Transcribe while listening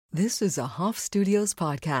This is a Hoff Studios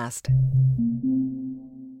podcast.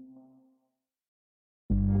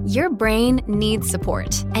 Your brain needs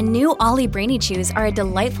support, and new Ollie Brainy Chews are a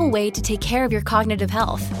delightful way to take care of your cognitive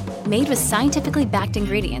health. Made with scientifically backed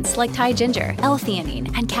ingredients like Thai ginger,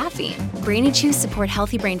 L-theanine, and caffeine, Brainy Chews support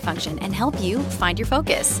healthy brain function and help you find your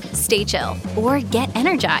focus, stay chill, or get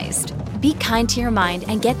energized. Be kind to your mind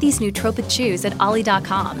and get these nootropic chews at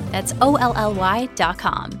ollie.com. That's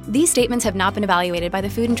OLLY.com. These statements have not been evaluated by the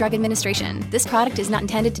Food and Drug Administration. This product is not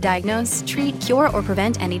intended to diagnose, treat, cure, or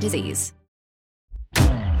prevent any disease.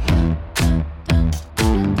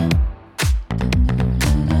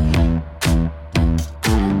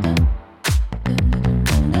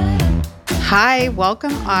 Hi,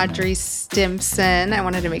 welcome Audrey Stimpson. I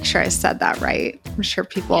wanted to make sure I said that right. I'm sure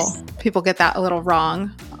people get that a little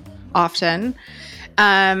wrong often.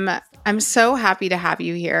 I'm so happy to have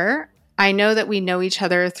you here. I know that we know each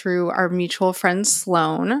other through our mutual friend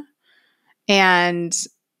Sloan, and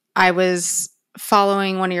I was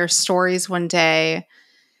following one of your stories one day,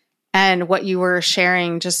 and what you were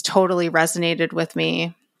sharing just totally resonated with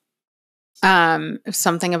me.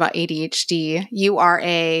 Something about ADHD. You are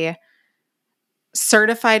a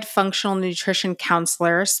certified functional nutrition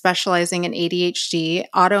counselor specializing in ADHD,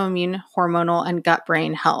 autoimmune, hormonal, and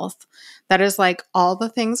gut-brain health. That is like all the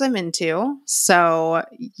things I'm into. So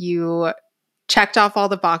you checked off all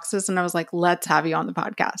the boxes, and I was like, let's have you on the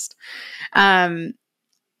podcast.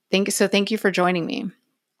 Thank you for joining me.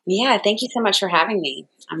 Yeah, thank you so much for having me.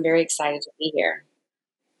 I'm very excited to be here.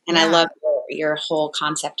 And I love your whole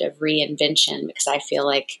concept of reinvention, because I feel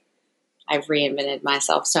like I've reinvented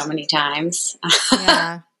myself so many times.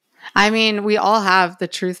 Yeah. I mean, we all have, the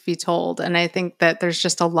truth be told. And I think that there's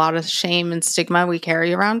just a lot of shame and stigma we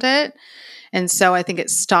carry around it. And so I think it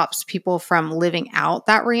stops people from living out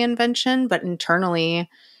that reinvention. But internally,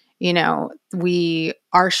 we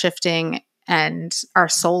are shifting and our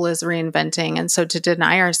soul is reinventing. And so to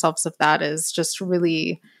deny ourselves of that is just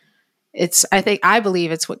really, I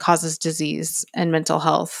believe it's what causes disease and mental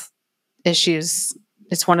health issues.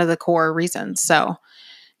 It's one of the core reasons. So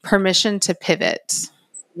permission to pivot.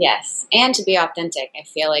 Yes. And to be authentic. I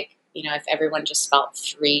feel like, if everyone just felt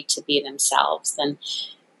free to be themselves, then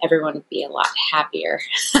everyone would be a lot happier.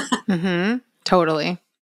 Mm-hmm. Totally.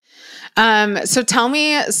 So tell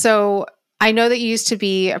me, so I know that you used to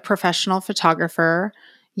be a professional photographer.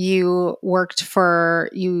 You worked for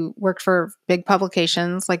big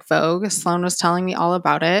publications like Vogue. Sloan was telling me all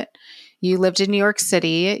about it. You lived in New York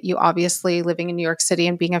City. You obviously, living in New York City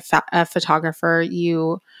and being a photographer,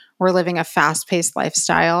 you were living a fast-paced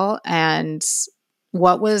lifestyle. And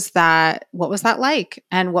what was that like?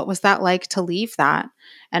 And what was that like to leave that?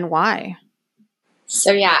 And why?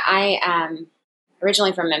 So yeah, I am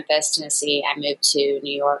originally from Memphis, Tennessee. I moved to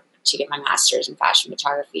New York to get my master's in fashion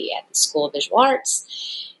photography at the School of Visual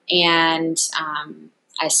Arts. And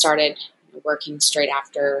I started working straight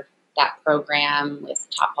after that program with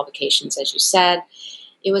top publications, as you said.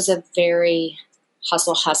 It was a very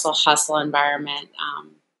hustle environment.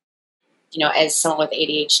 As someone with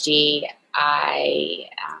ADHD, I,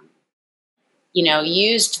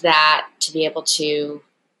 used that to be able to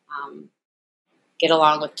get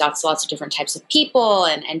along with lots of different types of people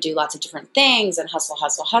and do lots of different things and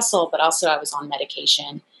hustle. But also I was on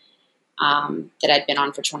medication that I'd been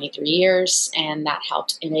on for 23 years. And that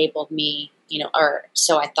helped enable me, or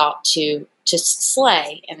so I thought, to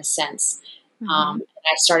slay in a sense. Mm-hmm. And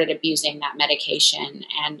I started abusing that medication.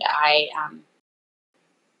 And I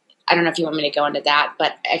don't know if you want me to go into that,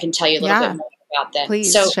 but I can tell you a little bit more about that.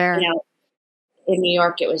 Please so, share. In New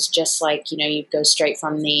York, it was just like, you go straight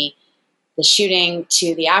from the shooting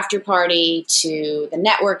to the after party to the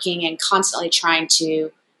networking and constantly trying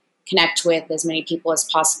to connect with as many people as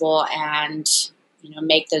possible and,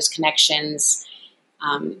 make those connections.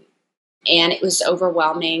 And it was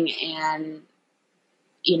overwhelming, and,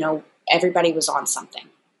 everybody was on something.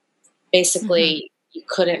 Basically, you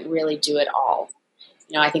couldn't really do it all.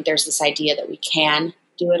 I think there's this idea that we can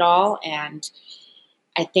do it all. And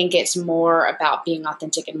I think it's more about being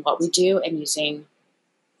authentic in what we do and using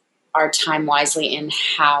our time wisely in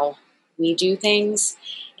how we do things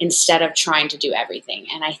instead of trying to do everything.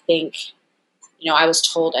 And I think, I was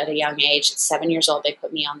told at a young age, at 7 years old, they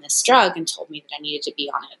put me on this drug and told me that I needed to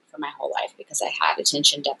be on it for my whole life because I had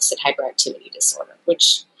attention deficit hyperactivity disorder,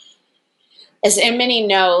 which, as many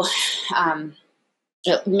know,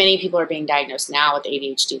 many people are being diagnosed now with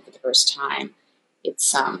ADHD for the first time.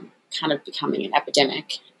 It's kind of becoming an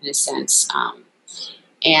epidemic in a sense.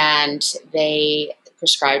 And they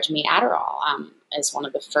prescribed me Adderall as one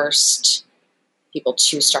of the first people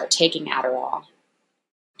to start taking Adderall.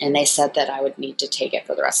 And they said that I would need to take it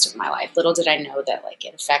for the rest of my life. Little did I know that like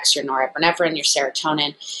it affects your norepinephrine, your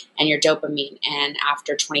serotonin, and your dopamine. And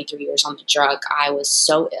after 23 years on the drug, I was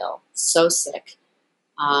so ill, so sick.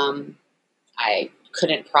 I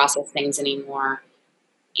couldn't process things anymore.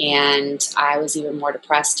 And I was even more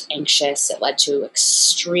depressed, anxious. It led to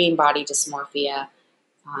extreme body dysmorphia,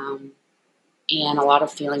 and a lot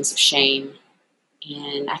of feelings of shame.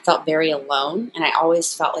 And I felt very alone. And I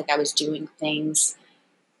always felt like I was doing things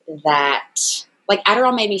that, like,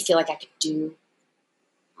 Adderall made me feel like I could do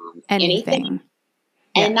anything.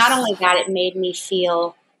 And not only that, it made me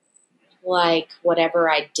feel like whatever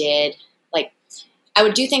I did, like I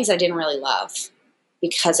would do things I didn't really love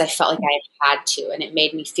because I felt like I had to. And it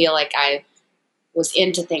made me feel like I was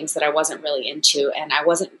into things that I wasn't really into, and I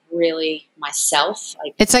wasn't really myself.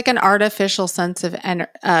 Like, it's like an artificial sense of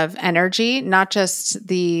energy, not just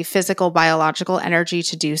the physical, biological energy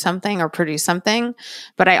to do something or produce something,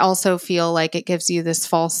 but I also feel like it gives you this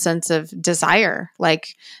false sense of desire.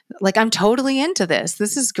 Like I'm totally into this.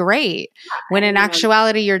 This is great. When in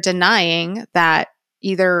actuality, you're denying that,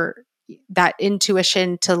 either that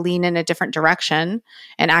intuition to lean in a different direction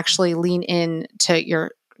and actually lean in to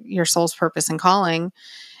your soul's purpose and calling,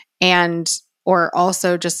 or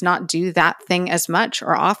also just not do that thing as much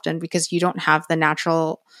or often because you don't have the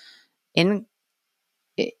natural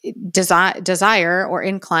desire or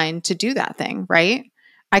incline to do that thing, right?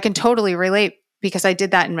 I can totally relate because I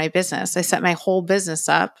did that in my business. I set my whole business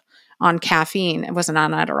up on caffeine. It wasn't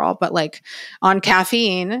on Adderall, but like on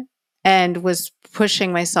caffeine, and was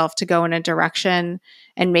pushing myself to go in a direction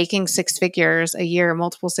and making six figures a year,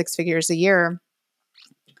 multiple six figures a year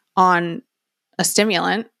on a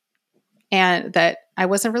stimulant, and that I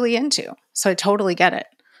wasn't really into. So I totally get it.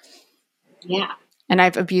 yeah. And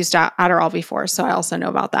I've abused Adderall before, so I also know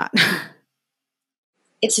about that.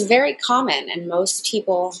 It's very common, and most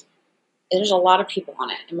people, there's a lot of people on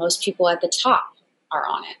it, and most people at the top are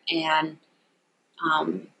on it. And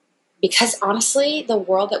because honestly, the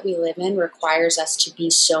world that we live in requires us to be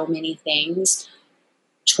so many things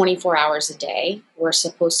 24 hours a day. We're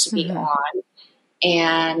supposed to be on.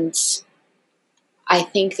 And I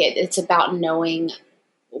think it's about knowing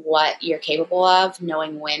what you're capable of,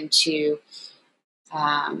 knowing when to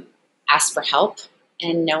ask for help,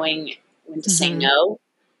 and knowing when to say no,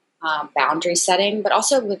 boundary setting. But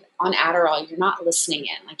also on Adderall, you're not listening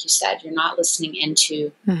in. Like you said, you're not listening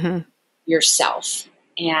into yourself.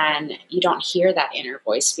 And you don't hear that inner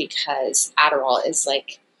voice because Adderall is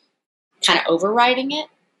like kind of overriding it.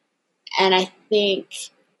 And I think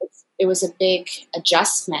it was a big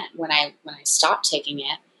adjustment when I stopped taking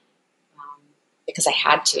it, because I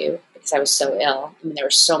had to, because I was so ill. I mean, there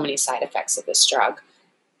were so many side effects of this drug,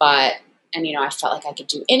 I felt like I could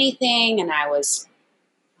do anything, and I was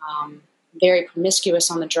very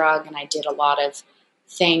promiscuous on the drug, and I did a lot of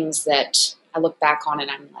things that I look back on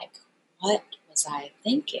and I'm like, what was I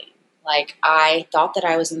thinking? Like, I thought that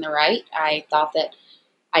I was in the right. I thought that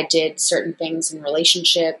I did certain things in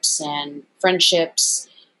relationships and friendships,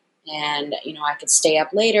 and, I could stay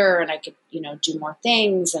up later and I could, do more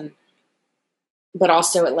things. But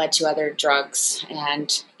also it led to other drugs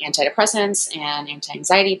and antidepressants and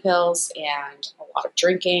anti-anxiety pills and a lot of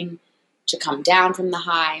drinking to come down from the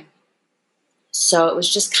high. So it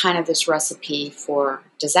was just kind of this recipe for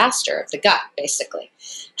disaster of the gut, basically.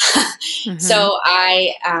 So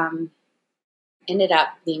I ended up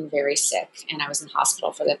being very sick, and I was in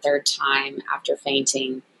hospital for the third time after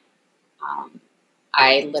fainting.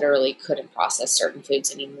 I literally couldn't process certain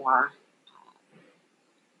foods anymore,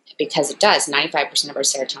 because it does. 95% of our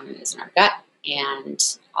serotonin is in our gut, and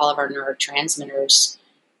all of our neurotransmitters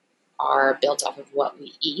are built off of what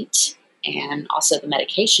we eat, and also the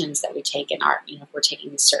medications that we take in our, if we're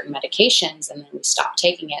taking these certain medications and then we stop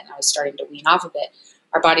taking it, and I was starting to wean off of it,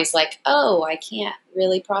 our body's like, oh, I can't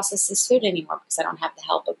really process this food anymore because I don't have the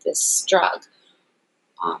help of this drug.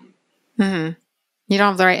 You don't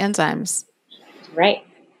have the right enzymes. Right.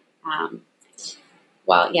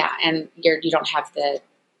 Well, yeah, and you don't have the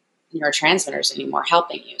neurotransmitters anymore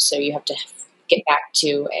helping you. So you have to get back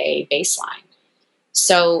to a baseline.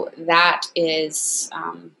 So that is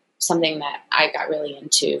something that I got really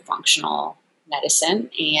into, functional medicine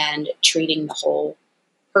and treating the whole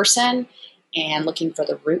person and looking for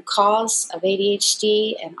the root cause of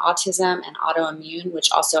ADHD and autism and autoimmune,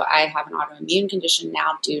 which also I have an autoimmune condition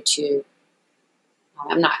now due to,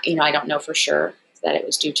 I don't know for sure that it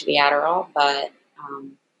was due to the Adderall, but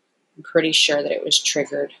I'm pretty sure that it was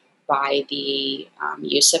triggered by the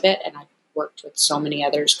use of it. And I worked with so many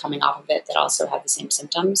others coming off of it that also had the same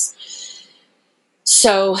symptoms.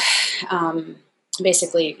 So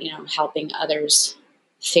basically, helping others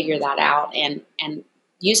figure that out, and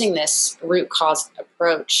using this root cause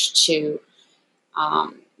approach to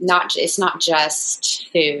it's not just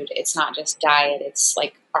food, it's not just diet, it's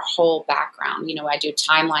like our whole background. I do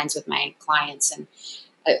timelines with my clients, and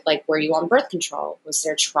like, were you on birth control? Was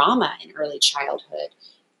there trauma in early childhood?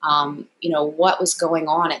 What was going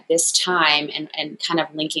on at this time, and kind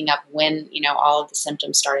of linking up when, all of the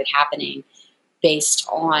symptoms started happening based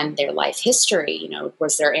on their life history.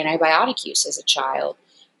 Was there antibiotic use as a child?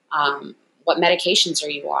 What medications are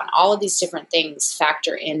you on? All of these different things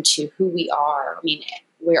factor into who we are. I mean,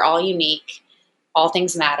 we're all unique, all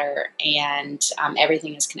things matter, and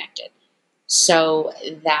everything is connected. So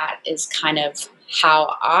that is kind of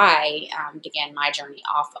how I began my journey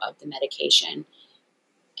off of the medication.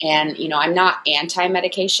 And, I'm not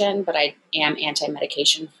anti-medication, but I am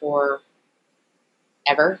anti-medication for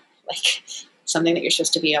ever, like something that you're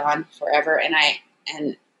supposed to be on forever.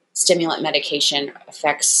 And stimulant medication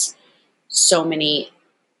affects so many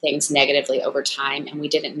things negatively over time, and we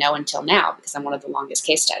didn't know until now, because I'm one of the longest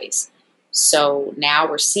case studies. So now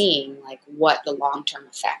we're seeing like what the long-term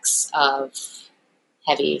effects of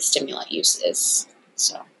heavy stimulant use is.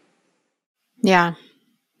 So, Yeah.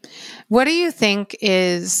 What do you think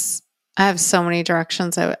is, I have so many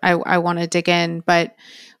directions I want to dig in, but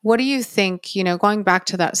what do you think, going back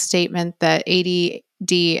to that statement that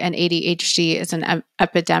ADD and ADHD is an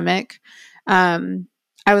epidemic?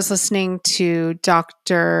 I was listening to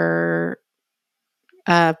Dr.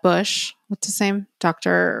 Bush. What's his name?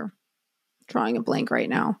 Dr. Drawing a blank right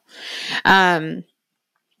now. I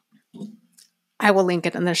will link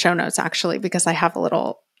it in the show notes, actually, because I have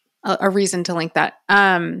a reason to link that.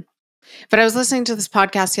 But I was listening to this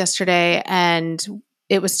podcast yesterday, and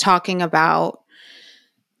it was talking about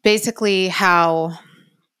basically how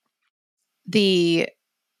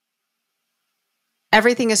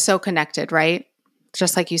everything is so connected, right?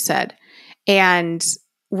 Just like you said. And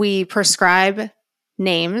we prescribe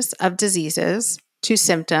names of diseases to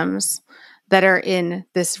symptoms that are in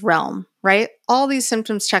this realm, right? All these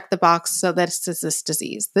symptoms check the box. So this is this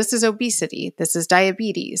disease. This is obesity. This is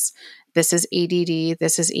diabetes. This is ADD.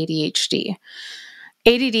 This is ADHD.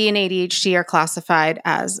 ADD and ADHD are classified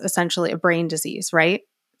as essentially a brain disease, right?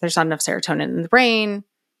 There's not enough serotonin in the brain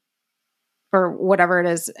or whatever it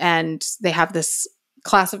is. And they have this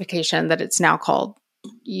classification that it's now called,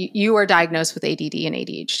 you are diagnosed with ADD and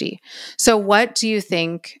ADHD. So what do you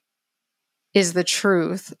think is the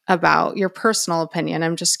truth about your personal opinion?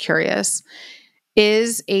 I'm just curious.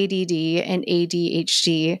 Is ADD and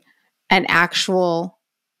ADHD an actual...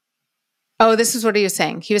 Oh, this is what he was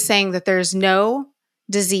saying. He was saying that there's no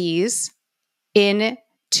disease in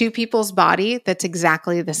two people's body that's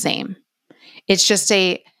exactly the same. It's just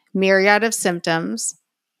a myriad of symptoms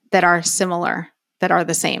that are similar, that are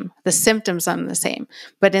the same. The symptoms are the same.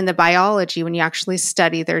 But in the biology, when you actually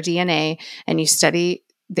study their DNA and you study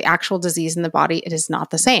the actual disease in the body, it is not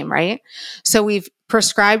the same, right? So we've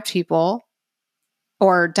prescribed people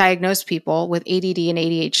or diagnosed people with ADD and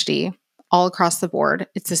ADHD all across the board.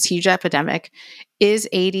 It's this huge epidemic. Is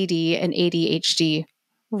ADD and ADHD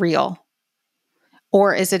real?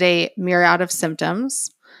 Or is it a myriad of symptoms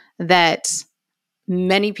that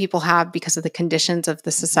many people have because of the conditions of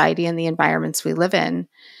the society and the environments we live in,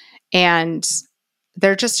 and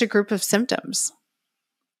they're just a group of symptoms?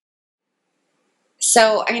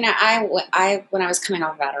 So, I mean, I when I was coming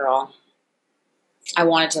off of Adderall, I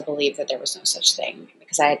wanted to believe that there was no such thing,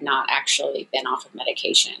 because I had not actually been off of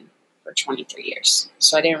medication for 23 years.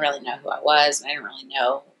 So I didn't really know who I was, and I didn't really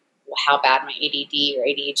know how bad my ADD or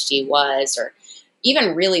ADHD was, or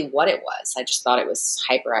even really what it was. I just thought it was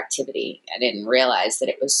hyperactivity. I didn't realize that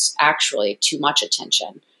it was actually too much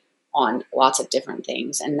attention on lots of different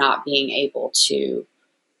things and not being able to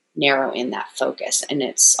narrow in that focus. And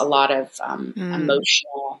it's a lot of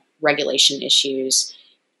emotional regulation issues,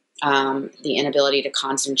 the inability to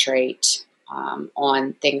concentrate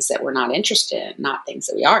on things that we're not interested in, not things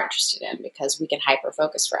that we are interested in, because we can hyper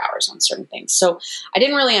focus for hours on certain things. So I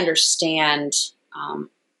didn't really understand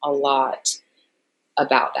a lot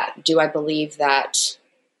about that. Do I believe that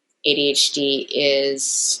ADHD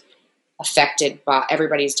is affected by...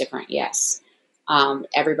 Everybody's different, yes.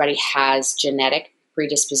 Everybody has genetic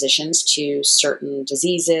predispositions to certain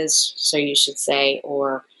diseases, so you should say,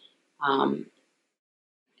 or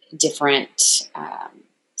different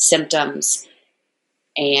symptoms,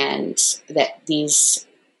 and that these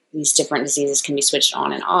different diseases can be switched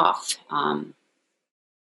on and off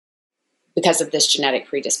because of this genetic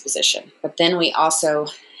predisposition. But then we also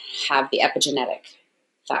have the epigenetic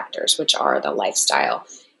factors, which are the lifestyle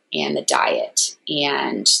and the diet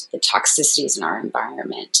and the toxicities in our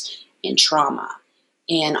environment and trauma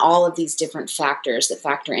and all of these different factors that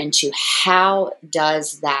factor into how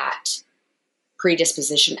does that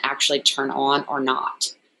predisposition actually turn on or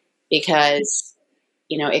not. Because,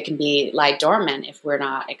 it can be lie dormant if we're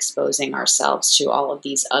not exposing ourselves to all of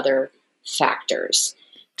these other factors.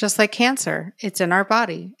 Just like cancer, it's in our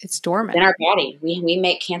body. It's dormant. In our body, we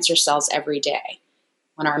make cancer cells every day.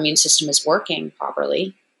 When our immune system is working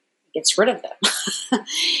properly, it gets rid of them.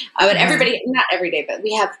 But everybody, not every day, but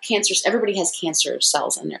we have cancers. Everybody has cancer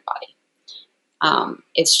cells in their body.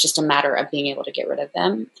 It's just a matter of being able to get rid of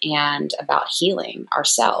them and about healing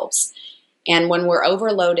ourselves. And when we're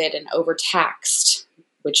overloaded and overtaxed,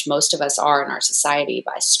 which most of us are in our society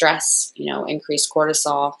by stress, increased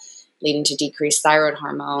cortisol, leading to decreased thyroid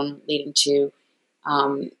hormone, leading to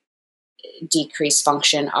decreased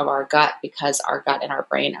function of our gut, because our gut and our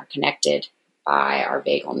brain are connected by our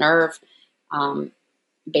vagal nerve,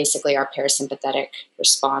 basically our parasympathetic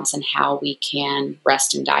response and how we can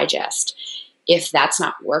rest and digest. If that's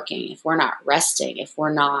not working, if we're not resting, if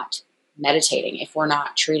we're not meditating, if we're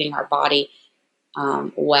not treating our body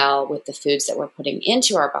well with the foods that we're putting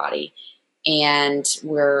into our body, and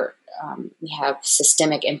we have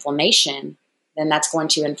systemic inflammation, then that's going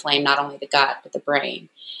to inflame not only the gut but the brain.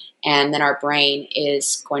 And then our brain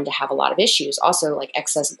is going to have a lot of issues. Also, like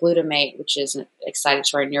excess glutamate, which is an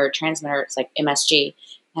excitatory neurotransmitter, it's like MSG,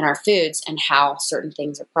 in our foods and how certain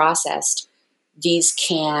things are processed. These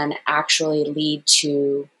can actually lead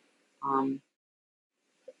to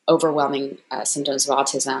overwhelming symptoms of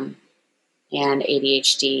autism and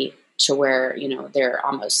ADHD, to where, they're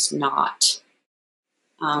almost not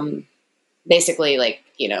basically like,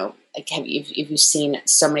 have you seen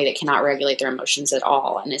somebody that cannot regulate their emotions at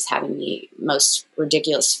all and is having the most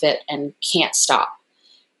ridiculous fit and can't stop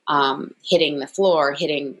hitting the floor,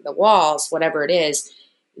 hitting the walls, whatever it is?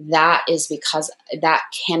 That is because that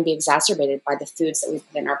can be exacerbated by the foods that we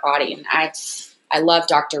put in our body. And I love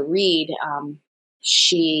Dr. Reed.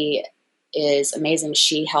 She is amazing.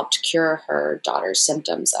 She helped cure her daughter's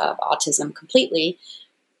symptoms of autism completely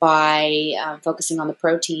by focusing on the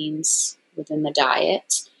proteins within the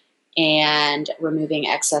diet and removing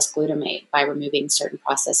excess glutamate by removing certain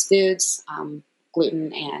processed foods,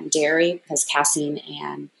 gluten and dairy, because casein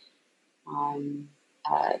and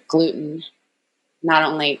gluten, not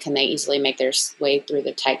only can they easily make their way through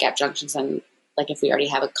the tight gap junctions, and like if we already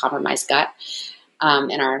have a compromised gut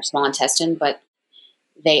in our small intestine, but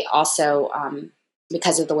they also,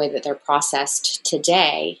 because of the way that they're processed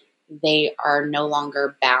today, they are no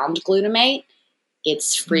longer bound glutamate.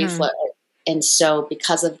 It's free flow. And so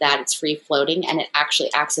because of that, it's free floating, and it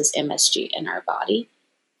actually acts as MSG in our body.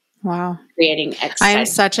 Wow. Creating I am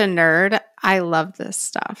such a nerd. I love this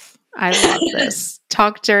stuff. I love this.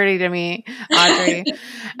 Talk dirty to me, Audrey.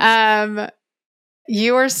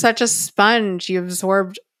 You are such a sponge.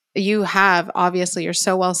 Obviously, you're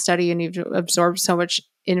so well studied and you've absorbed so much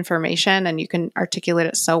information and you can articulate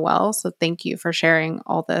it so well. So thank you for sharing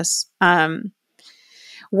all this.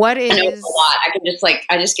 What is, I know it's a lot.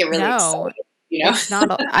 I just get really excited. It's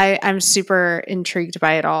not, I'm super intrigued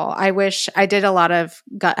by it all. I did a lot of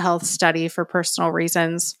gut health study for personal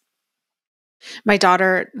reasons. My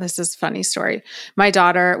daughter, this is a funny story.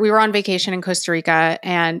 We were on vacation in Costa Rica,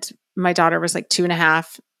 and my daughter was like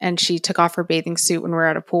 2.5, and she took off her bathing suit when we were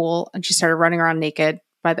at a pool, and she started running around naked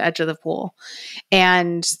by the edge of the pool.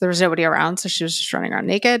 And there was nobody around, so she was just running around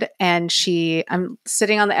naked. And I'm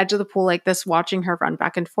sitting on the edge of the pool like this, watching her run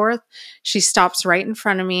back and forth. She stops right in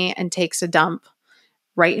front of me and takes a dump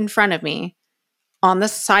right in front of me on the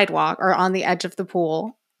sidewalk or on the edge of the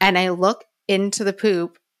pool. And I look into the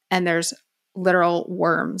poop, and there's literal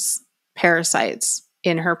worms, parasites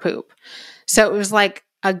in her poop. So it was like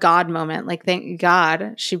a God moment. Like, thank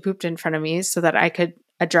God she pooped in front of me so that I could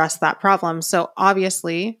address that problem. So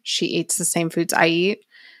obviously she eats the same foods I eat.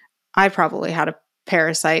 I probably had a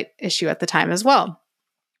parasite issue at the time as well.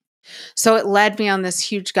 So it led me on this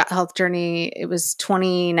huge gut health journey. It was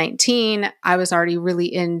 2019. I was already really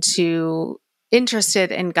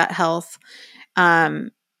interested in gut health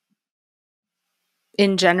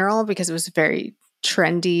in general, because it was a very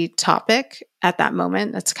trendy topic at that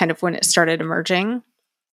moment. That's kind of when it started emerging,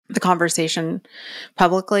 the conversation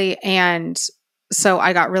publicly. And so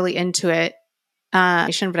I got really into it,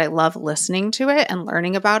 but I love listening to it and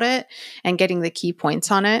learning about it and getting the key points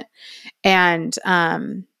on it. And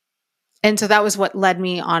so that was what led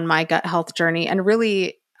me on my gut health journey. And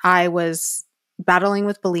really, I was battling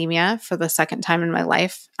with bulimia for the second time in my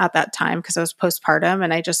life at that time, because I was postpartum,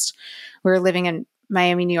 and we were living in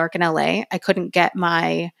Miami, New York, and LA. I couldn't get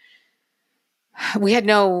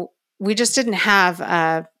we just didn't have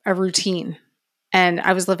a routine. And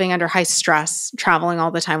I was living under high stress, traveling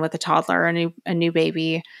all the time with a toddler, a new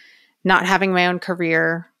baby, not having my own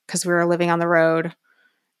career because we were living on the road.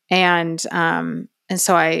 And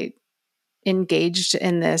so I engaged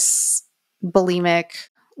in this bulimic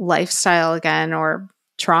lifestyle again, or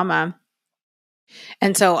trauma.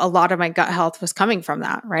 And so a lot of my gut health was coming from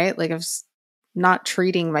that, right? Like I was not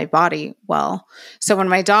treating my body well. So when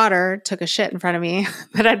my daughter took a shit in front of me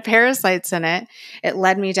that had parasites in it, it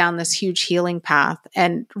led me down this huge healing path.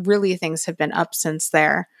 And really things have been up since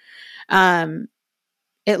there.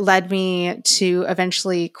 It led me to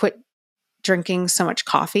eventually quit drinking so much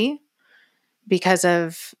coffee because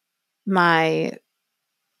of my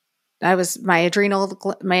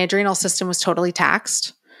adrenal system was totally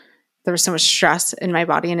taxed. There was so much stress in my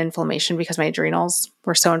body and inflammation because my adrenals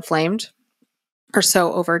were so inflamed or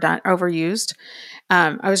so overused.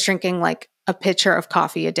 I was drinking like a pitcher of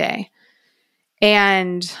coffee a day.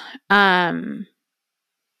 And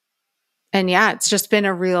yeah, it's just been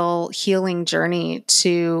a real healing journey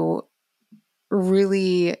to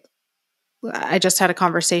really, I just had a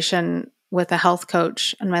conversation with a health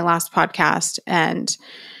coach on my last podcast and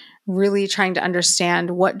really trying to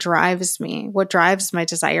understand what drives me, what drives my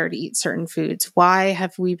desire to eat certain foods. Why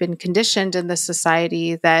have we been conditioned in this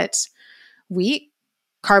society that we eat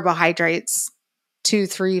carbohydrates 2,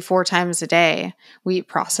 3, 4 times a day? We eat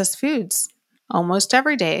processed foods almost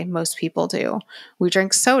every day. Most people do. We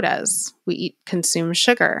drink sodas. We consume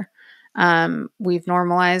sugar. We've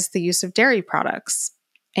normalized the use of dairy products.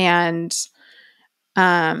 And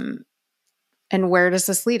where does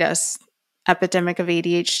this lead us? Epidemic of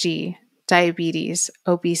ADHD, diabetes,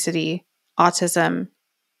 obesity, autism,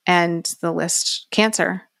 and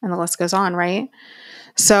cancer, and the list goes on, right?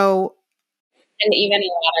 So, and even a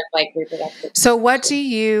lot of like reproductive. So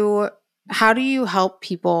how do you help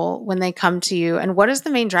people when they come to you? And what is the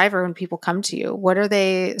main driver when people come to you? What are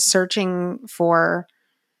they searching for?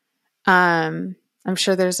 I'm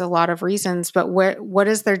sure there's a lot of reasons, but what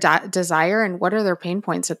is their desire and what are their pain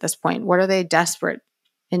points at this point? What are they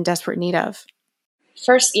in desperate need of?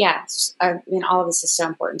 First, yes. I mean, all of this is so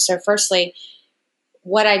important. So firstly,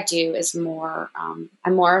 what I do is I'm more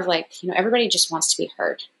of like, everybody just wants to be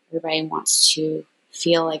heard. Everybody wants to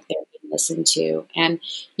feel like they're being listened to. And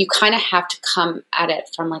you kind of have to come at it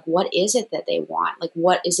from like, what is it that they want? Like,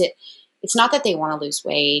 what is it? It's not that they want to lose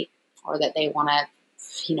weight or that they want to,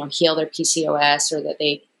 heal their PCOS or that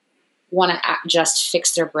they want to just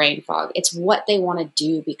fix their brain fog. It's what they want to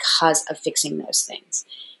do because of fixing those things.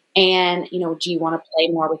 And, do you want to play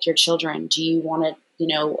more with your children? Do you want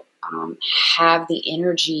to, have the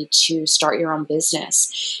energy to start your own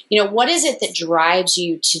business? What is it that drives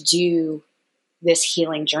you to do this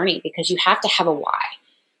healing journey? Because you have to have a why.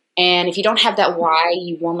 And if you don't have that why,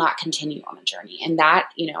 you will not continue on the journey. And that,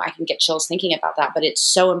 I can get chills thinking about that, but it's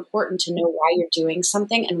so important to know why you're doing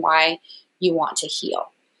something and why you want to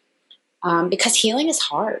heal. Because healing is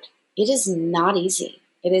hard. It is not easy.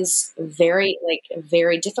 It is very,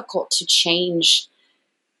 very difficult to change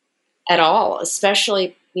at all,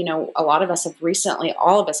 especially, all of us have recently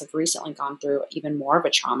gone through even more of a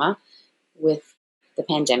trauma with the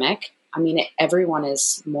pandemic. I mean, everyone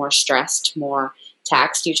is more stressed, more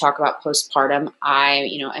taxed. You talk about postpartum. I,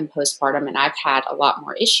 am postpartum, and I've had a lot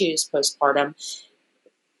more issues postpartum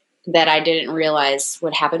that I didn't realize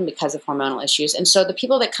would happen because of hormonal issues. And so the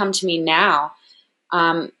people that come to me now,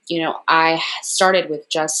 I started with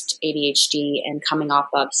just ADHD and coming off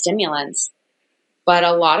of stimulants, but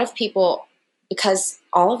a lot of people, because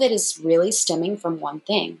all of it is really stemming from one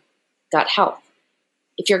thing: gut health.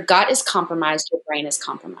 If your gut is compromised, your brain is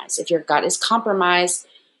compromised. If your gut is compromised,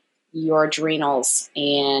 your adrenals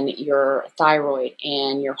and your thyroid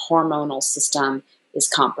and your hormonal system is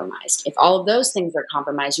compromised. If all of those things are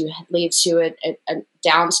compromised, you lead to a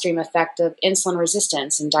downstream effect of insulin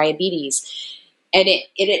resistance and diabetes. And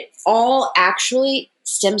it all actually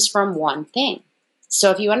stems from one thing.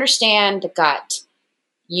 So if you understand the gut,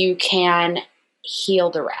 you can heal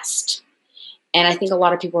the rest. And I think a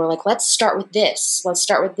lot of people are like, let's start with this. Let's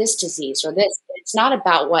start with this disease or this. It's not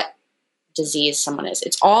about what disease someone is.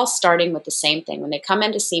 It's all starting with the same thing. When they come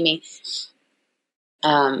in to see me,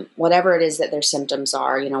 whatever it is that their symptoms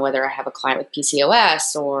are, whether I have a client with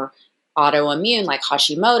PCOS or autoimmune like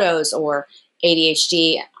Hashimoto's or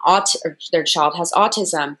ADHD, or their child has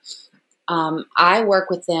autism, I work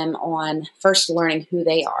with them on first learning who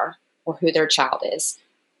they are or who their child is,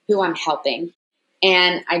 who I'm helping.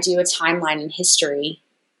 And I do a timeline in history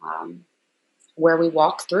where we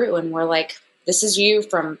walk through and we're like, this is you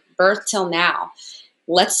from birth till now.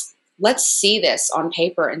 Let's see this on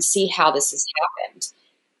paper and see how this has happened.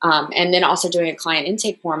 And then also doing a client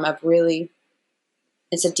intake form of really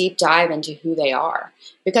It's a deep dive into who they are,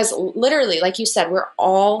 because literally, like you said, we're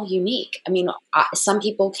all unique. I mean, some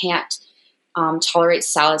people can't tolerate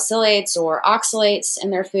salicylates or oxalates in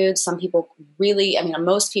their food. Some people really, I mean,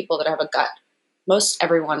 most people that have most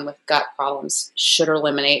everyone with gut problems should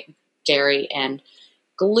eliminate dairy and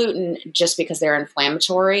gluten just because they're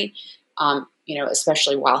inflammatory,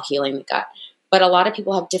 especially while healing the gut. But a lot of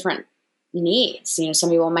people have different needs. Some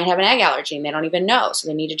people might have an egg allergy and they don't even know, so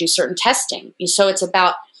they need to do certain testing. So it's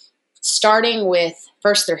about starting with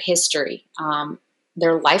first their history,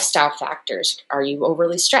 their lifestyle factors. Are you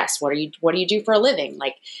overly stressed? What do you do for a living?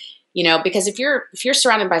 Because if you're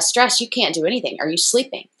surrounded by stress, you can't do anything. Are you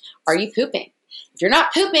sleeping? Are you pooping? If you're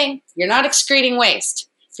not pooping, you're not excreting waste.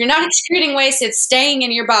 If you're not excreting waste, it's staying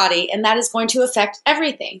in your body, and that is going to affect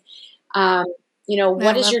everything.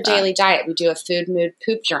 What is your daily diet? We do a food, mood,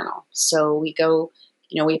 poop journal. So we go,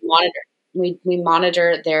 we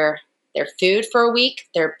monitor their food for a week,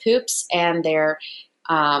 their poops, and their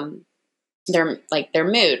mood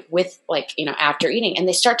with after eating. And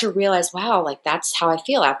they start to realize, wow, that's how I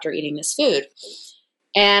feel after eating this food.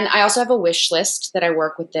 And I also have a wish list that I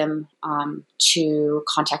work with them to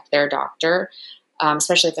contact their doctor,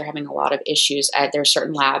 especially if they're having a lot of issues. There are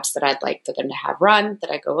certain labs that I'd like for them to have run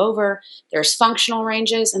that I go over. There's functional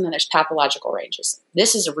ranges, and then there's pathological ranges.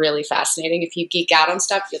 This is really fascinating. If you geek out on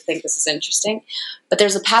stuff, you'll think this is interesting. But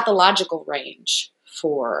there's a pathological range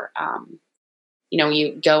for,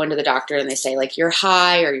 you go into the doctor and they say, you're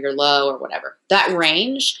high or you're low or whatever. That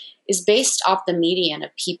range is based off the median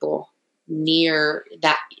of people near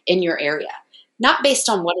that in your area, not based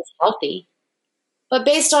on what is healthy, but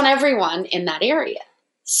based on everyone in that area.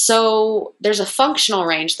 So there's a functional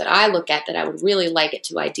range that I look at that I would really like it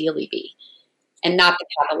to ideally be, and not the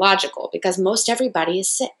pathological, because most everybody is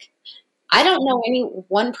sick. I don't know any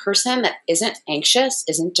one person that isn't anxious,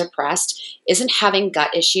 isn't depressed, isn't having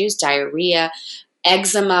gut issues, diarrhea,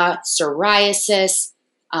 eczema, psoriasis,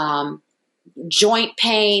 joint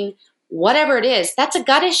pain, whatever it is. That's a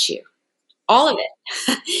gut issue. All of it.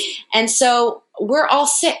 And so we're all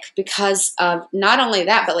sick because of not only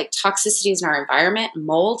that, but toxicities in our environment,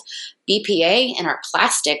 mold, BPA, and our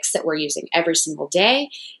plastics that we're using every single day,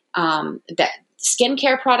 that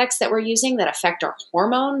skincare products that we're using that affect our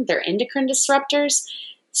hormone, they're endocrine disruptors.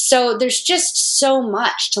 So there's just so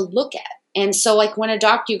much to look at. And so when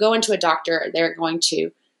you go into a doctor, they're going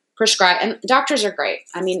to prescribe, and doctors are great.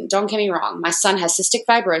 I mean, don't get me wrong. My son has cystic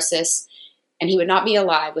fibrosis, and he would not be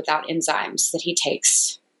alive without enzymes that he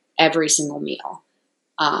takes every single meal,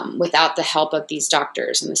 without the help of these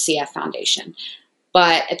doctors and the CF Foundation.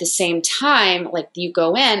 But at the same time, you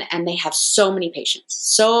go in and they have so many patients,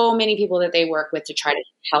 so many people that they work with to try to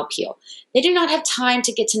help heal. They do not have time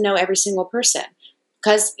to get to know every single person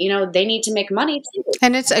because, they need to make money too.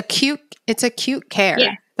 And it's acute care.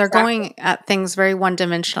 Yeah, They're exactly. going at things very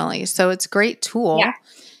one-dimensionally. So it's a great tool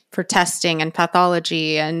for testing and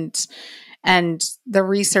pathology and the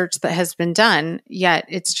research that has been done, yet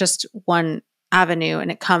it's just one avenue and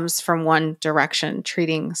it comes from one direction,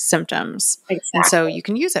 treating symptoms. Exactly. And so you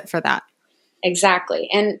can use it for that. Exactly.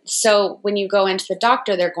 And so when you go into the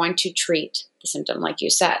doctor, they're going to treat the symptom, like you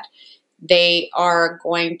said. They are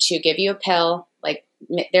going to give you a pill,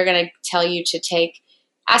 they're going to tell you to take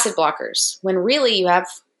acid blockers, when really you have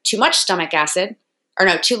too much stomach acid,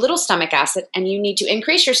 too little stomach acid, and you need to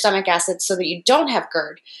increase your stomach acid so that you don't have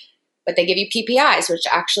GERD. But they give you PPIs, which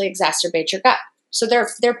actually exacerbate your gut. So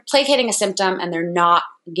they're placating a symptom, and they're not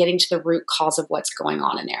getting to the root cause of what's going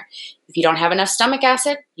on in there. If you don't have enough stomach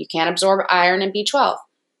acid, you can't absorb iron and B12.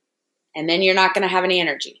 And then you're not going to have any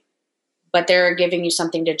energy. But they're giving you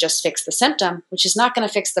something to just fix the symptom, which is not going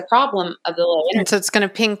to fix the problem of the low energy. And so it's going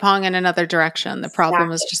to ping pong in another direction. The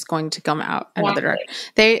problem is just going to come out another direction.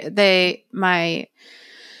 My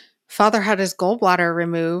father had his gallbladder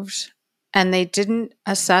removed, and they didn't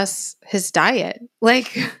assess his diet. They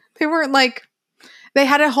weren't they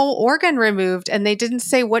had a whole organ removed, and they didn't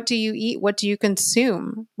say, what do you eat? What do you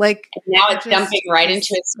consume? And now it's dumping right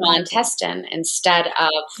into his small intestine instead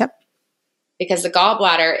of, because the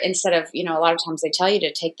gallbladder, instead of, a lot of times they tell you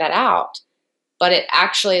to take that out, but it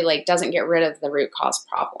actually doesn't get rid of the root cause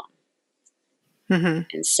problem. Mm-hmm.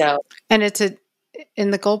 And so, and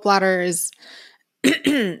the gallbladder is,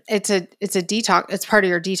 it's a detox. It's part of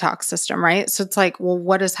your detox system, right? So it's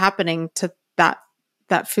what is happening to that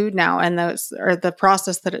food now, and the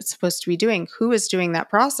process that it's supposed to be doing? Who is doing that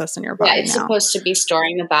process in your body? It's supposed to be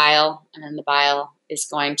storing the bile, and then the bile is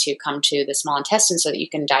going to come to the small intestine so that you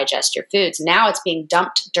can digest your foods. Now it's being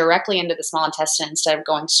dumped directly into the small intestine instead of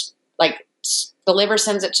going the liver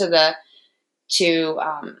sends it to the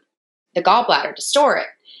gallbladder to store it.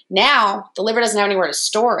 Now the liver doesn't have anywhere to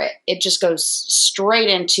store it. It just goes straight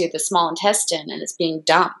into the small intestine and it's being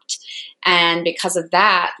dumped. And because of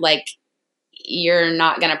that, like, you're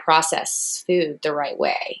not going to process food the right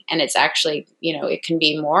way. And it's actually, it can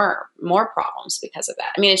be more problems because of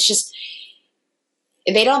that. I mean, it's just,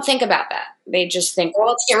 they don't think about that. They just think, well,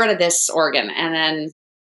 let's get rid of this organ. And then,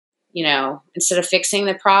 instead of fixing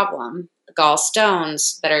the problem, the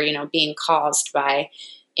gallstones that are, being caused by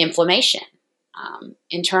inflammation,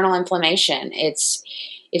 internal inflammation, it's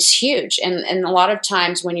huge. And a lot of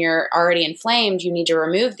times when you're already inflamed, you need to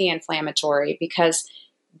remove the inflammatory because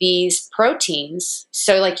these proteins,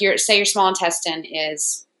 so like say your small intestine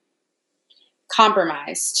is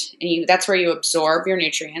compromised and that's where you absorb your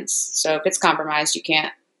nutrients. So if it's compromised, you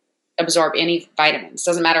can't absorb any vitamins.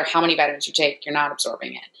 Doesn't matter how many vitamins you take, you're not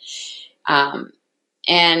absorbing it.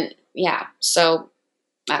 And yeah, so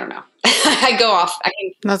I don't know. I go off.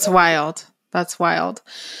 That's wild. That's wild.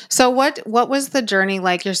 So what was the journey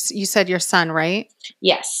like? You said your son, right?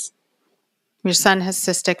 Yes. Your son has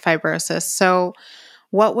cystic fibrosis. So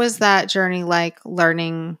what was that journey like,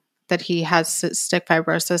 learning that he has cystic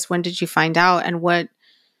fibrosis? When did you find out? And what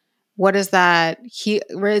is that?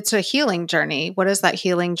 It's a healing journey. What has that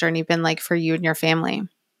healing journey been like for you and your family?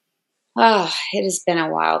 Oh, it has been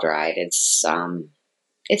a wild ride. It's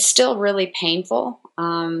still really painful.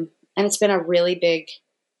 And it's been a really big,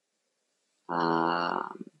 what's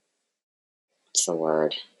the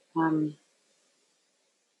word?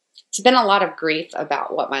 It's been a lot of grief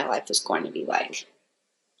about what my life was going to be like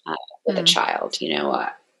with a child.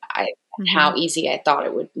 How easy I thought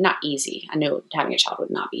it would, not easy. I knew having a child would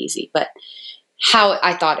not be easy, but how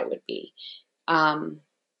I thought it would be. And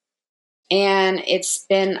it's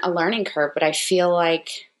been a learning curve, but I feel like,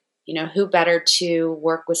 who better to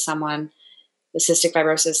work with someone with cystic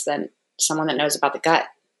fibrosis than someone that knows about the gut.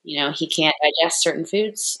 He can't digest certain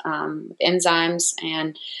foods, enzymes,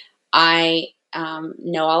 and I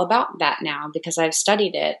know all about that now because I've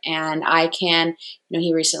studied it, and I can,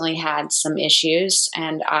 he recently had some issues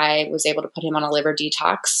and I was able to put him on a liver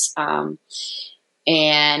detox,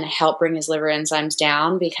 and help bring his liver enzymes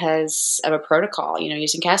down because of a protocol,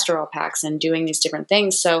 using castor oil packs and doing these different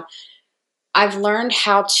things. So I've learned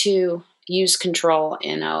how to use control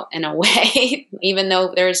in a way, even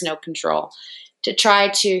though there is no control, to try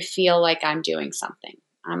to feel like I'm doing something.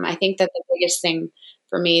 I think that the biggest thing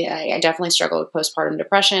for me, I definitely struggle with postpartum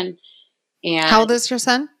depression. And how old is your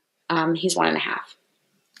son? He's 1.5.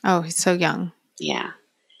 Oh, he's so young. Yeah.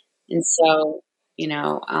 And so,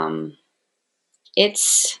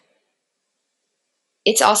 it's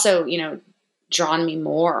also, drawn me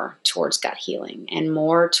more towards gut healing and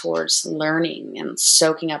more towards learning and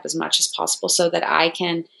soaking up as much as possible so that I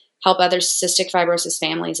can help other cystic fibrosis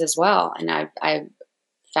families as well. And I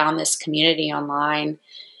found this community online.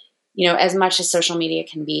 As much as social media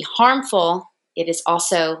can be harmful, it is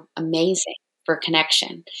also amazing for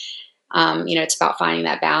connection. It's about finding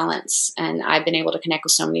that balance. And I've been able to connect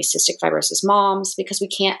with so many cystic fibrosis moms because we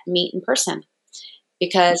can't meet in person,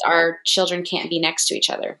 because our children can't be next to each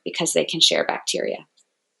other because they can share bacteria.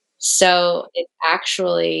 So it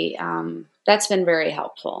actually, that's been very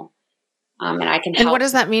helpful. And I can help. And what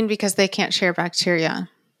does that mean, because they can't share bacteria?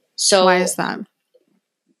 So why is that?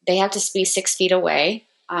 They have to be 6 feet away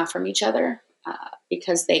from each other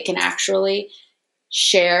because they can actually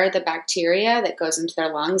share the bacteria that goes into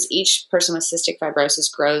their lungs. Each person with cystic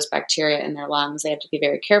fibrosis grows bacteria in their lungs. They have to be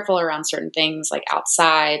very careful around certain things like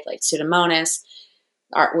outside, like Pseudomonas.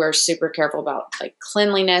 We're super careful about like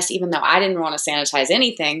cleanliness, even though I didn't want to sanitize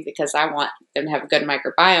anything because I want them to have a good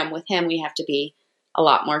microbiome. With him, we have to be a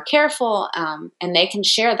lot more careful, and they can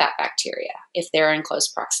share that bacteria if they're in close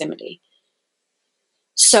proximity.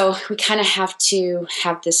 So we kind of have to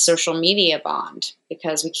have this social media bond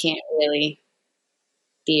because we can't really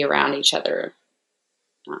be around each other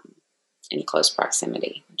in close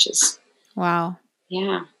proximity, which is wow.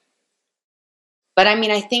 Yeah. But I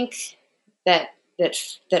mean, I think that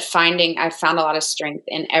I've found a lot of strength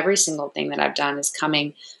in every single thing that I've done is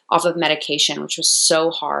coming off of medication, which was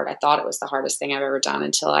so hard. I thought it was the hardest thing I've ever done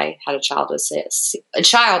until I had a child. A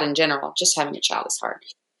child in general, just having a child is hard.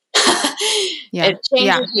 Yeah. It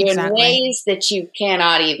changes you exactly. in ways that you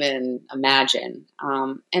cannot even imagine.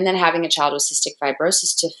 And then having a child with cystic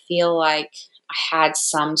fibrosis, to feel like I had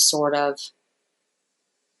some sort of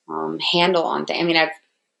handle on things. I mean,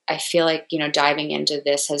 I feel like, diving into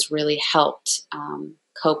this has really helped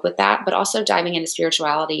cope with that, but also diving into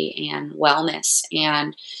spirituality and wellness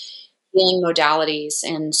and healing modalities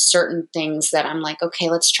and certain things that I'm like, okay,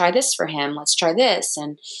 let's try this for him. Let's try this.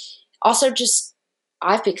 And also just,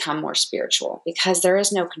 I've become more spiritual because there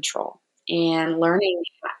is no control. and learning,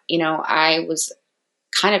 I was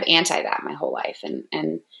kind of anti that my whole life.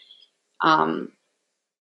 Um,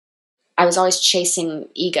 I was always chasing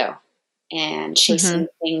ego and Hmm. chasing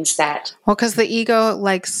things that, Well, because the ego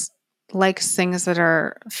likes things that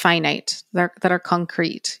are finite, that are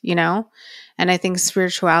concrete, And I think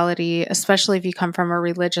spirituality, especially if you come from a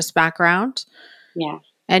religious background yeah,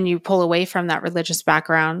 and you pull away from that religious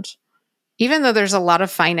background, even though there's a lot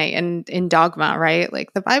of finite in dogma, right?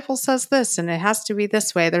 Like the Bible says this and it has to be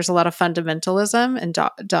this way. There's a lot of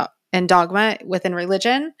fundamentalism and dogma within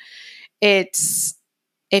religion. It's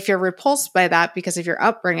if you're repulsed by that because of your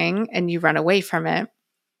upbringing and you run away from it,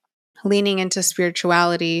 leaning into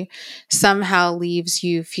spirituality somehow leaves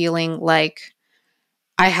you feeling like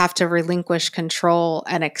I have to relinquish control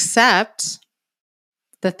and accept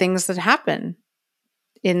the things that happen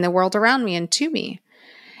in the world around me and to me.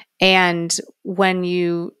 And when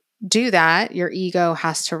you do that, your ego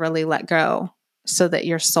has to really let go so that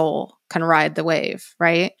your soul can ride the wave,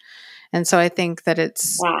 right? And so I think that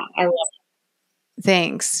it's wow, I love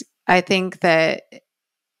thanks. I think that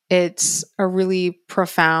it's a really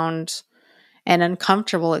profound and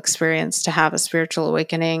uncomfortable experience to have a spiritual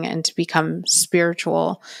awakening and to become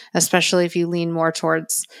spiritual, especially if you lean more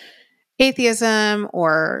towards atheism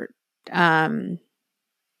or um,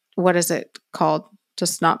 what is it called?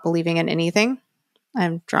 Just not believing in anything.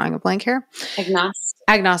 I'm drawing a blank here.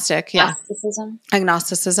 Agnostic, yeah. agnosticism.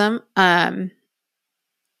 Agnosticism.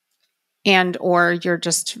 And or you're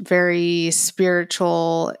just very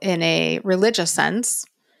spiritual in a religious sense.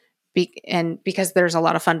 And because there's a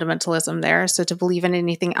lot of fundamentalism there. So to believe in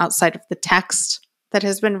anything outside of the text that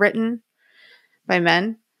has been written by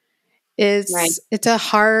men Right. it's a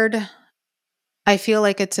hard, I feel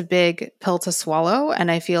like it's a big pill to swallow.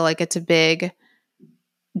 And I feel like it's a big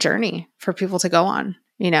journey for people to go on.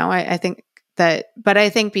 I think that, but I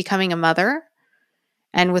think becoming a mother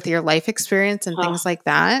and with your life experience and Oh, things like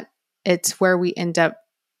that, it's where we end up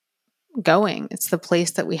going. It's the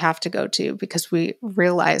place that we have to go to because we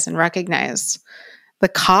realize and recognize the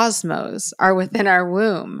cosmos are within our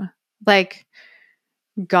womb. Like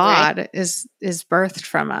right. God is birthed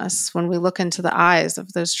from us. When we look into the eyes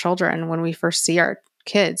of those children, when we first see our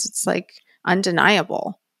kids, it's like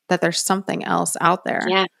undeniable that there's something else out there.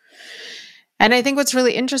 Yeah. And I think what's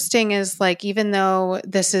really interesting is like, even though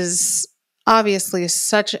this is obviously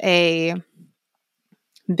such a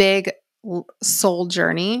big soul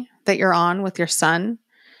journey that you're on with your son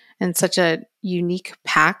and such a unique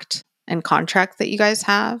pact and contract that you guys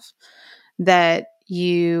have, that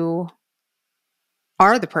you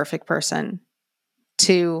are the perfect person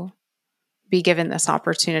to be given this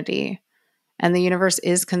opportunity. And the universe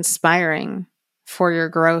is conspiring for your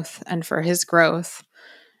growth and for his growth.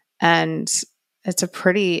 And it's a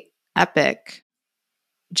pretty epic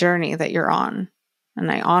journey that you're on.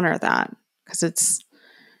 And I honor that because it's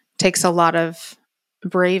takes a lot of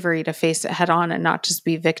bravery to face it head on and not just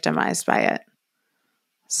be victimized by it.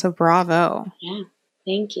 So bravo. Yeah.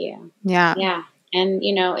 Thank you. Yeah. Yeah. And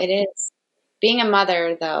it is being a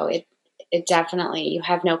mother though, it definitely, you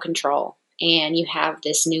have no control and you have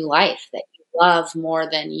this new life that you love more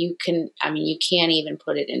than you can. I mean, you can't even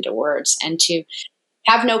put it into words, and to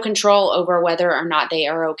have no control over whether or not they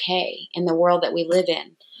are okay in the world that we live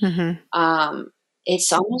in. Mm-hmm.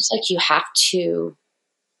 It's almost like you have to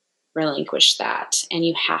relinquish that and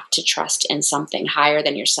you have to trust in something higher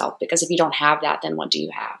than yourself, because if you don't have that, then what do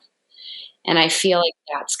you have? And I feel like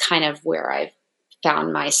that's kind of where I've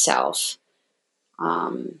found myself,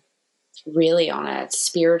 um, really on a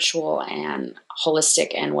spiritual and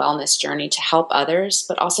holistic and wellness journey to help others,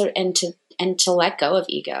 but also and to let go of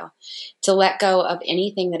ego, to let go of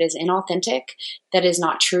anything that is inauthentic, that is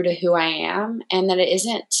not true to who I am, and that it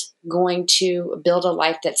isn't going to build a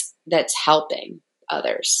life that's helping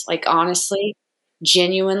others. Like honestly,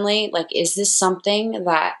 genuinely, like, is this something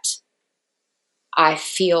that I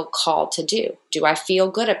feel called to do? Do I feel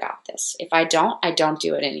good about this? If I don't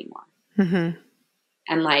do it anymore. Mm-hmm.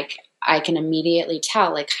 And like, I can immediately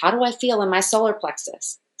tell, like, how do I feel in my solar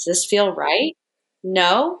plexus? Does this feel right?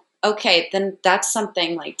 No? Okay, then that's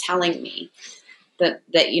something like telling me that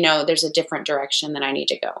there's a different direction that I need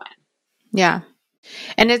to go in. Yeah.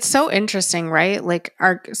 And it's so interesting, right? Like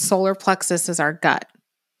our solar plexus is our gut.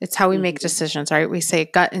 It's how we make Mhm. decisions, right? We say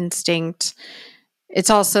gut instinct. It's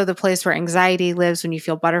also the place where anxiety lives when you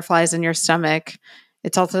feel butterflies in your stomach.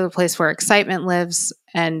 It's also the place where excitement lives.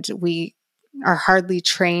 And we are hardly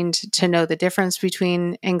trained to know the difference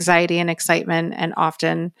between anxiety and excitement, and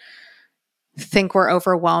often think we're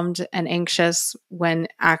overwhelmed and anxious when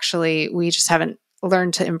actually we just haven't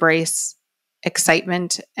learned to embrace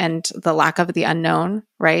excitement and the lack of the unknown,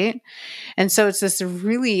 right? And so it's this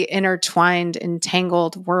really intertwined,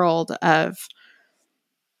 entangled world of,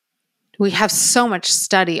 we have so much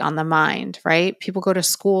study on the mind, right? People go to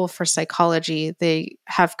school for psychology, they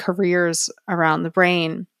have careers around the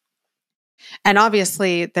brain. And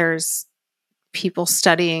obviously there's people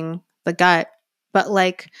studying the gut, but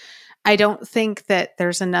like, I don't think that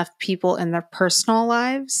there's enough people in their personal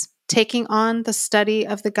lives taking on the study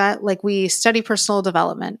of the gut. Like, we study personal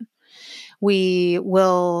development. We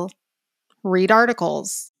will read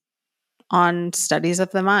articles on studies of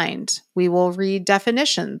the mind. We will read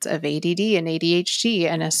definitions of ADD and ADHD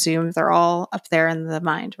and assume they're all up there in the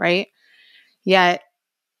mind, right? Yet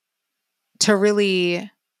to really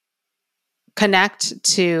connect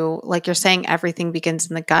to, like you're saying, everything begins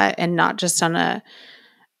in the gut, and not just on a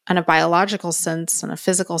biological sense, on a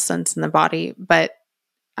physical sense in the body, but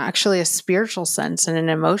actually a spiritual sense and an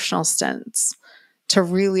emotional sense, to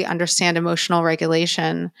really understand emotional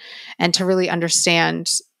regulation and to really understand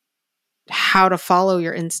how to follow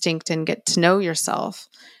your instinct and get to know yourself,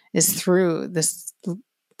 is through this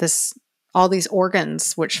all these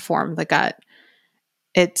organs which form the gut.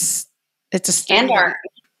 It's a study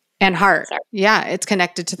and heart. Sorry. Yeah, it's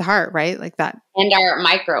connected to the heart, right? Like that. And our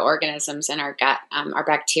microorganisms in our gut, our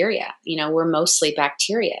bacteria. We're mostly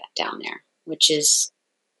bacteria down there, which is,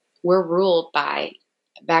 we're ruled by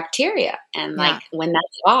bacteria. And like, when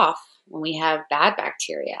that's off, when we have bad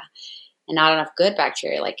bacteria and not enough good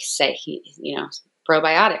bacteria, like say,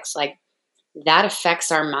 probiotics, like that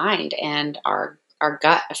affects our mind, and our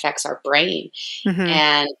gut affects our brain. Mm-hmm.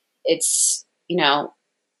 And it's,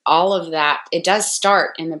 all of that, it does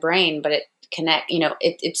start in the brain, but it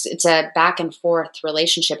it's a back and forth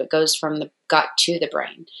relationship. It goes from the gut to the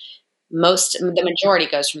brain. The majority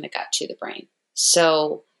goes from the gut to the brain.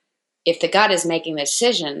 So if the gut is making the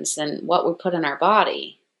decisions, then what we put in our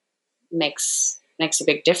body makes a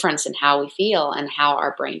big difference in how we feel and how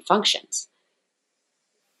our brain functions.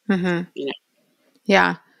 Mm-hmm.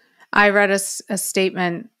 Yeah. I read a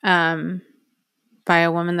statement by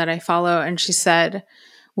a woman that I follow, and she said,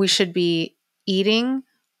 we should be eating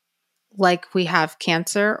like we have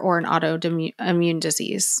cancer or an autoimmune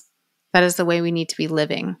disease. That is the way we need to be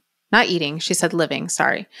living. Not eating. She said living.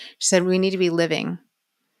 Sorry. She said we need to be living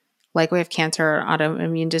like we have cancer or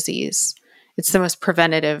autoimmune disease. It's the most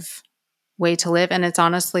preventative way to live. And it's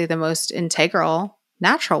honestly the most integral,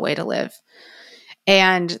 natural way to live.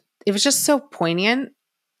 And it was just so poignant,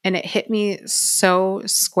 and it hit me so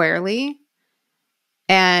squarely.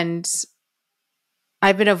 And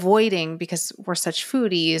I've been avoiding, because we're such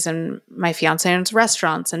foodies, and my fiance owns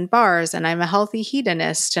restaurants and bars, and I'm a healthy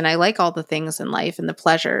hedonist, and I like all the things in life and the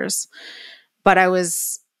pleasures. But I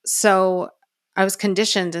was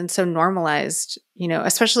conditioned and so normalized,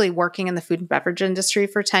 especially working in the food and beverage industry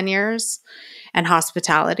for 10 years and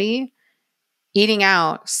hospitality, eating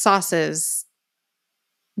out, sauces,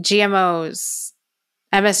 GMOs,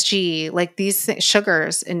 MSG, like these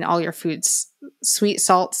sugars in all your foods, sweet,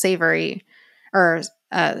 salt, savory, or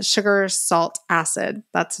sugar, salt, acid.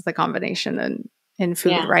 That's the combination in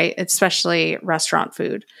food, right? Especially restaurant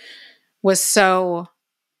food was so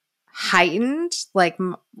heightened, like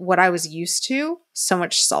what I was used to. So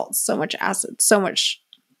much salt, so much acid, so much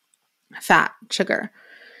fat, sugar.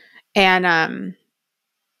 And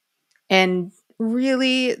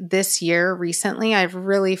really this year, recently, I've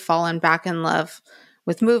really fallen back in love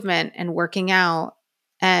with movement and working out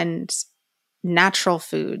and natural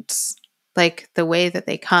foods, like the way that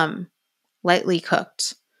they come, lightly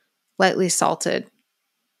cooked, lightly salted,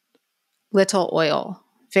 little oil,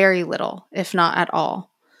 very little, if not at all.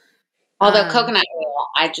 Although coconut oil,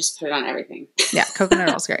 I just put it on everything. Yeah, coconut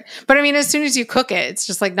oil is great. But I mean, as soon as you cook it, it's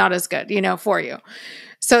just like not as good, for you.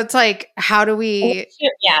 So it's like, how do we...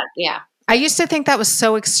 Yeah. I used to think that was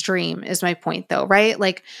so extreme, is my point though, right?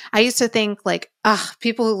 Like I used to think like,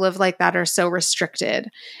 people who live like that are so restricted,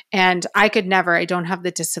 and I could never, I don't have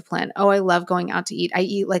the discipline. Oh, I love going out to eat. I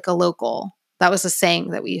eat like a local. That was a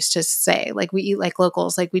saying that we used to say, like we eat like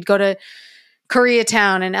locals. Like we'd go to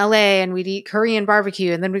Koreatown in LA and we'd eat Korean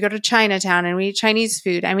barbecue, and then we go to Chinatown and we eat Chinese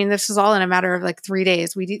food. I mean, this was all in a matter of like 3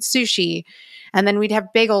 days. We'd eat sushi, and then we'd have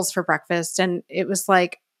bagels for breakfast. And it was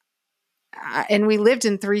like, and we lived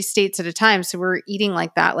in 3 states at a time. So we were eating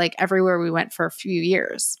like that, like everywhere we went for a few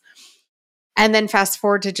years. And then fast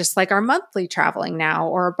forward to just like our monthly traveling now,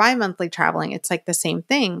 or our bi-monthly traveling, it's like the same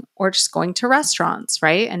thing, or just going to restaurants,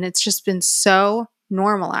 right? And it's just been so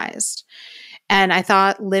normalized. And I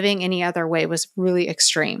thought living any other way was really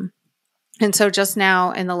extreme. And so just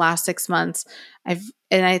now in the last 6 months,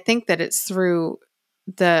 I think that it's through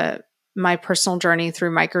the my personal journey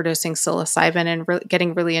through microdosing psilocybin and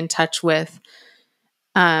getting really in touch with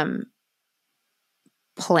um,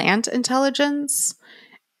 plant intelligence,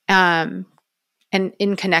 and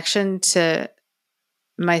in connection to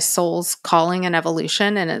my soul's calling and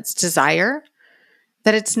evolution and its desire,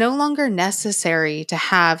 that it's no longer necessary to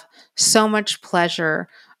have so much pleasure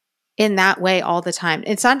in that way all the time.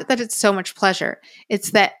 It's not that it's so much pleasure.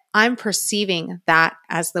 It's that I'm perceiving that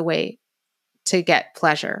as the way to get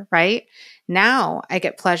pleasure, right? Now I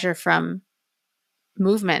get pleasure from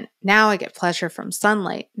movement. Now I get pleasure from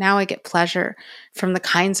sunlight. Now I get pleasure from the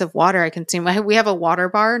kinds of water I consume. We have a water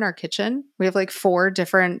bar in our kitchen. We have like 4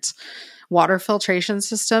 different water filtration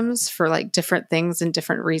systems for like different things and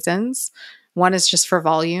different reasons. One is just for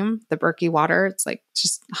volume, the Berkey water. It's like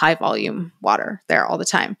just high volume water there all the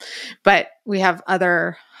time. But we have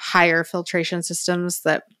other higher filtration systems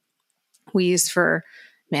that we use for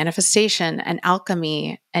manifestation and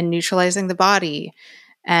alchemy and neutralizing the body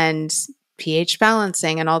and pH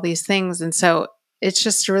balancing and all these things. And so it's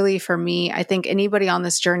just really, for me, I think anybody on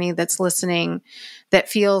this journey that's listening that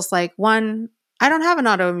feels like, one, I don't have an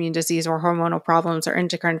autoimmune disease or hormonal problems or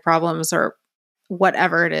endocrine problems or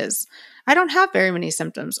whatever it is. I don't have very many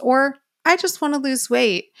symptoms, or I just want to lose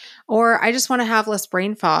weight, or I just want to have less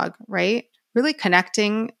brain fog, right? Really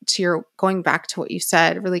connecting to your, going back to what you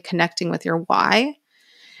said, really connecting with your why.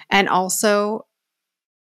 And also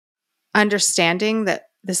understanding that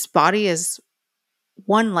this body is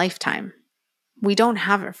one lifetime. We don't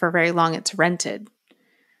have it for very long. It's rented.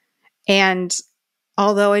 And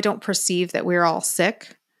although I don't perceive that we're all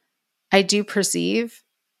sick, I do perceive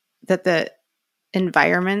that the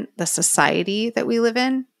environment, the society that we live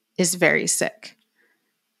in is very sick.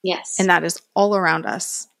 Yes. And that is all around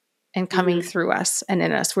us and coming through us and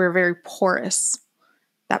in us. We're very porous.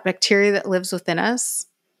 That bacteria that lives within us,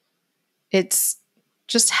 it's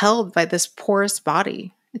just held by this porous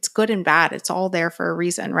body. It's good and bad. It's all there for a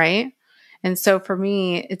reason, right? And so for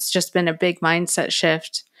me, it's just been a big mindset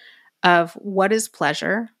shift of what is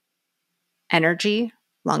pleasure, energy,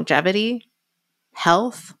 longevity,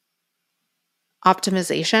 health,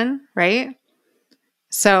 optimization, right?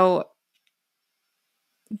 So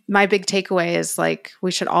my big takeaway is like,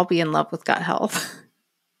 we should all be in love with gut health.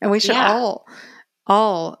 And we should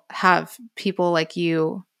all have people like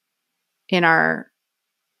you in our,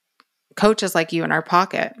 coaches like you in our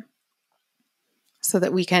pocket, so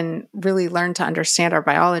that we can really learn to understand our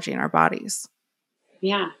biology and our bodies.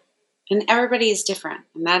 Yeah. And everybody is different.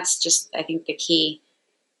 And that's just, I think, the key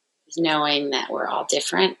is knowing that we're all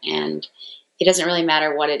different. And it doesn't really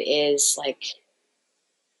matter what it is. Like,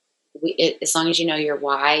 as long as you know your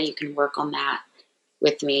why, you can work on that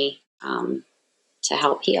with me to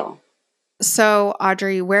help heal. So,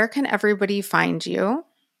 Audrey, where can everybody find you?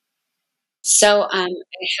 So I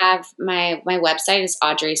have my website is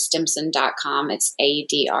audreystimpson.com. It's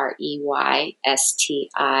AudreyStim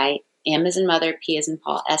as in mother, P as in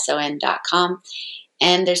Paul, SON.com.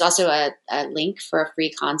 And there's also a link for a free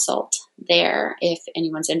consult there if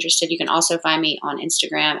anyone's interested. You can also find me on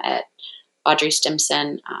Instagram at Audrey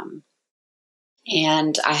Stimpson.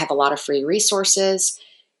 And I have a lot of free resources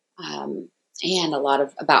and a lot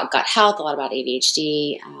of about gut health, a lot about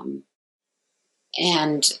ADHD,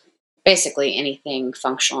 and basically anything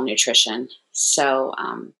functional nutrition. So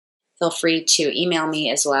feel free to email me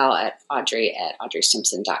as well at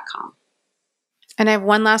audreystimpson.com. And I have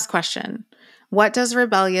one last question. What does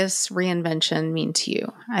rebellious reinvention mean to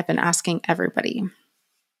you? I've been asking everybody.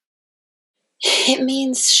 It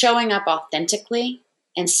means showing up authentically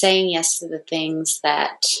and saying yes to the things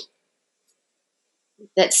that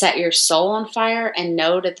set your soul on fire, and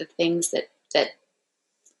no to the things that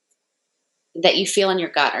you feel in your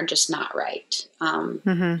gut are just not right.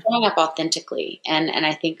 Showing up authentically. And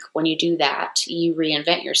I think when you do that, you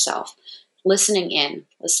reinvent yourself, listening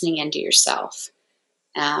into yourself,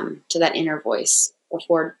 to that inner voice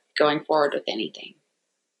before going forward with anything.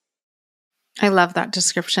 I love that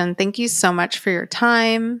description. Thank you so much for your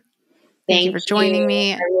time. Thank you for joining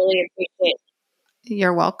me. I really appreciate it.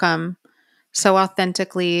 You're welcome. So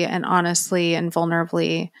authentically and honestly and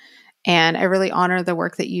vulnerably. And I really honor the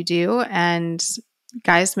work that you do. And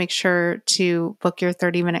guys, make sure to book your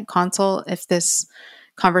 30-minute consult if this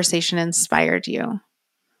conversation inspired you.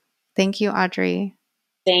 Thank you, Audrey.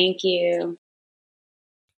 Thank you.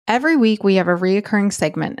 Every week, we have a reoccurring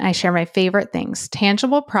segment. I share my favorite things,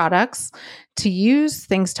 tangible products to use,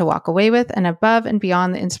 things to walk away with, and above and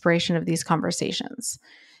beyond the inspiration of these conversations.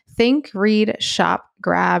 Think, read, shop,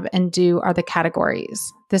 grab, and do are the categories.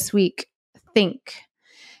 This week, think.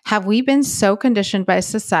 Have we been so conditioned by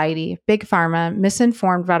society, big pharma,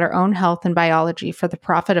 misinformed about our own health and biology for the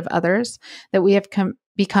profit of others that we have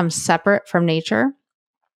become separate from nature,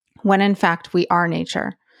 when in fact we are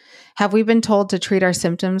nature? Have we been told to treat our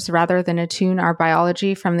symptoms rather than attune our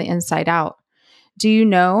biology from the inside out? Do you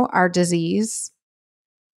know our disease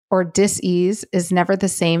or dis-ease is never the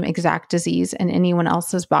same exact disease in anyone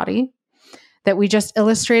else's body? That we just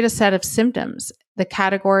illustrate a set of symptoms, the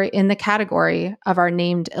category of our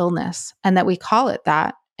named illness, and that we call it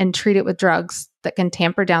that and treat it with drugs that can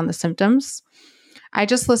tamper down the symptoms? I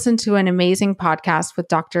just listened to an amazing podcast with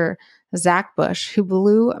Dr. Zach Bush, who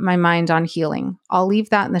blew my mind on healing. I'll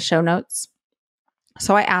leave that in the show notes.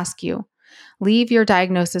 So I ask you, leave your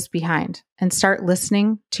diagnosis behind and start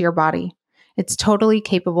listening to your body. It's totally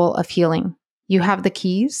capable of healing. You have the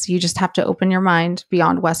keys. You just have to open your mind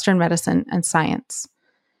beyond Western medicine and science.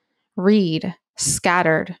 Read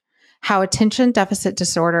Scattered: How Attention Deficit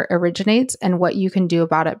Disorder Originates and What You Can Do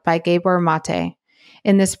About It by Gabor Mate.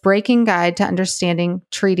 In this breaking guide to understanding,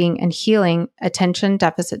 treating, and healing attention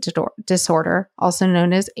deficit disorder, also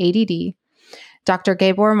known as ADD, Dr.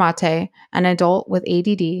 Gabor Mate, an adult with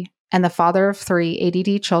ADD and the father of 3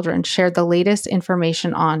 ADD children, shared the latest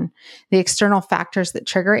information on the external factors that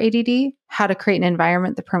trigger ADD, how to create an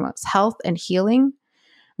environment that promotes health and healing,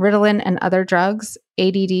 Ritalin and other drugs,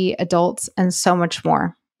 ADD adults, and so much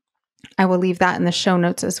more. I will leave that in the show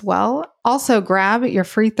notes as well. Also, grab your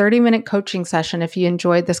free 30-minute coaching session if you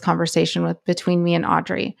enjoyed this conversation between me and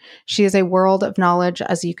Audrey. She is a world of knowledge,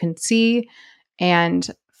 as you can see, and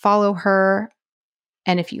follow her.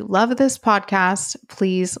 And if you love this podcast,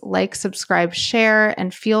 please like, subscribe, share,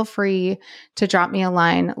 and feel free to drop me a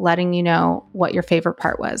line letting you know what your favorite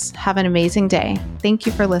part was. Have an amazing day. Thank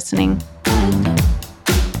you for listening.